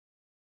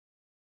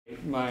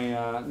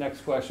My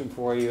next question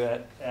for you,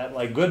 at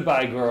like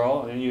Goodbye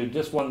Girl, and you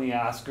just won the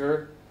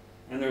Oscar,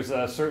 and there's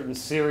a certain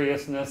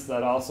seriousness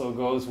that also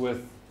goes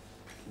with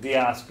the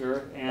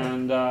Oscar,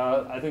 and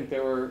I think they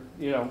were,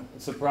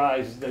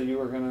 surprised that you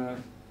were going to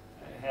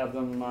have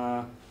them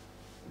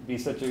be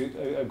such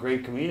a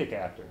great comedic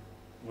actor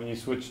when you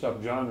switched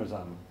up genres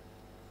on them.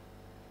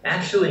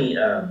 Actually,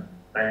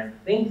 I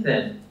think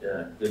that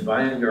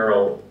Goodbye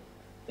Girl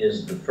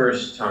is the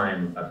first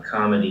time a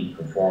comedy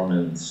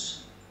performance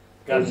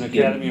got an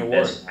Academy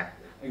Award.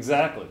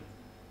 Exactly.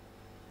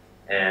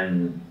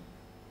 And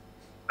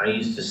I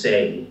used to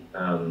say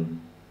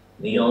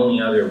the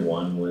only other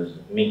one was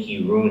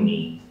Mickey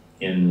Rooney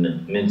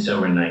in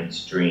Midsummer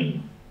Night's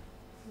Dream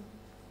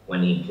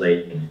when he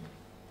played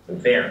the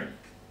fairy.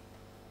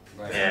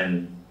 Right.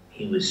 And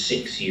he was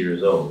 6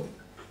 years old.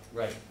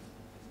 Right.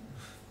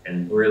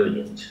 And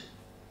brilliant.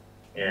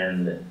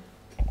 And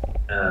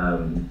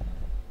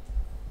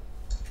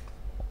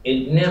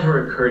it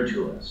never occurred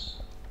to us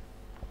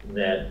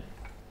that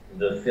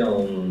the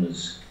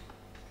film's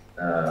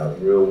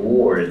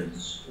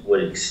rewards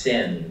would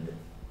extend.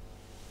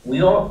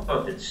 We all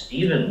thought that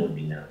Stephen would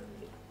be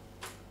nominated,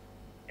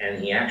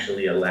 and he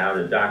actually allowed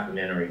a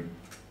documentary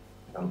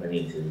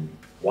company to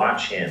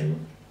watch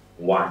him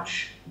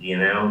watch the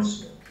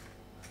announcement,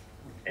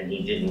 and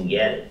he didn't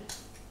get it.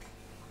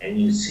 And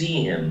you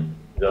see him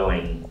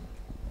going,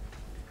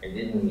 I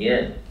didn't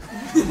get it.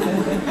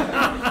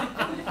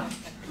 I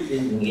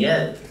didn't get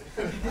it.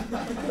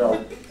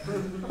 So,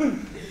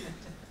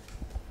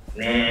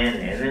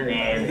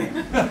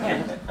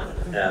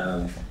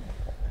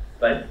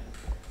 but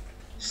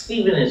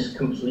Stephen is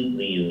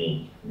completely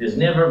unique. There's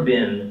never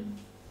been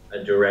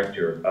a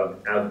director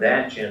of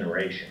that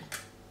generation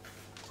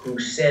who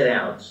set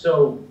out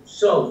so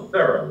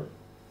thoroughly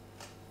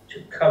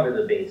to cover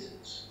the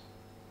bases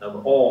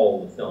of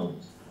all the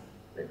films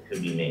that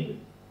could be made,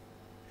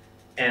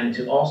 and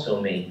to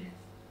also make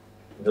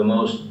the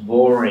most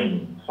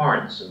boring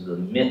parts of the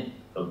myth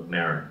of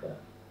America,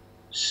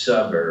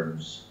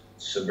 suburbs,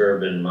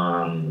 suburban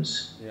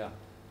moms, yeah,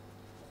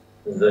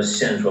 the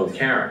central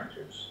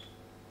characters.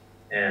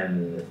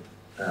 And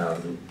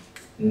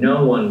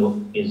no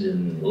one is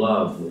in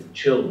love with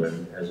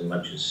children as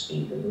much as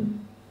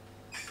Stephen.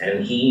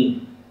 And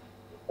he,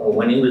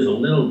 when he was a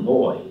little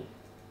boy,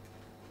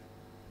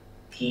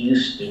 he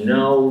used to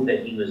know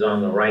that he was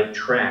on the right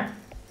track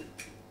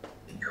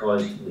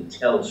because he would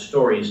tell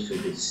stories to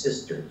his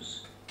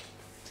sisters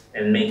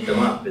and make them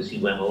up as he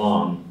went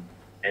along.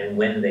 And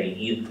when they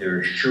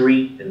either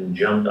shrieked and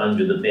jumped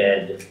under the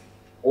bed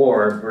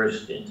or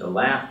burst into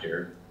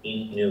laughter,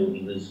 he knew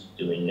he was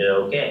doing it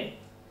okay.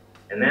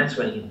 And that's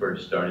when he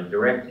first started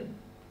directing.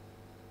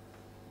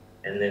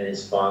 And then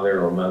his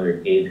father or mother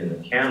gave him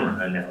the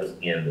camera, and that was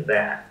the end of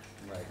that.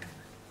 Right.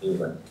 He was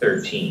like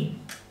 13.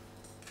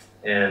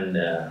 And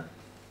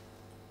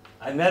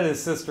I met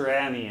his sister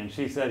Annie, and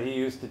she said he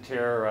used to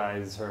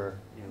terrorize her,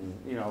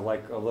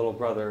 like a little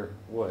brother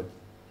would.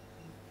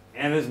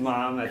 And his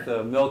mom at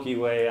the Milky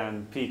Way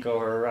on Pico,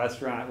 her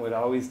restaurant, would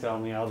always tell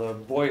me all the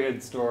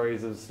boyhood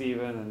stories of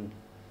Stephen, and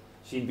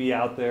she'd be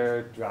out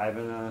there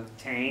driving a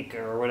tank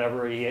or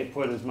whatever he had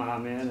put his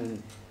mom in,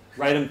 and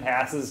write him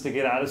passes to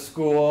get out of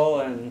school,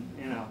 and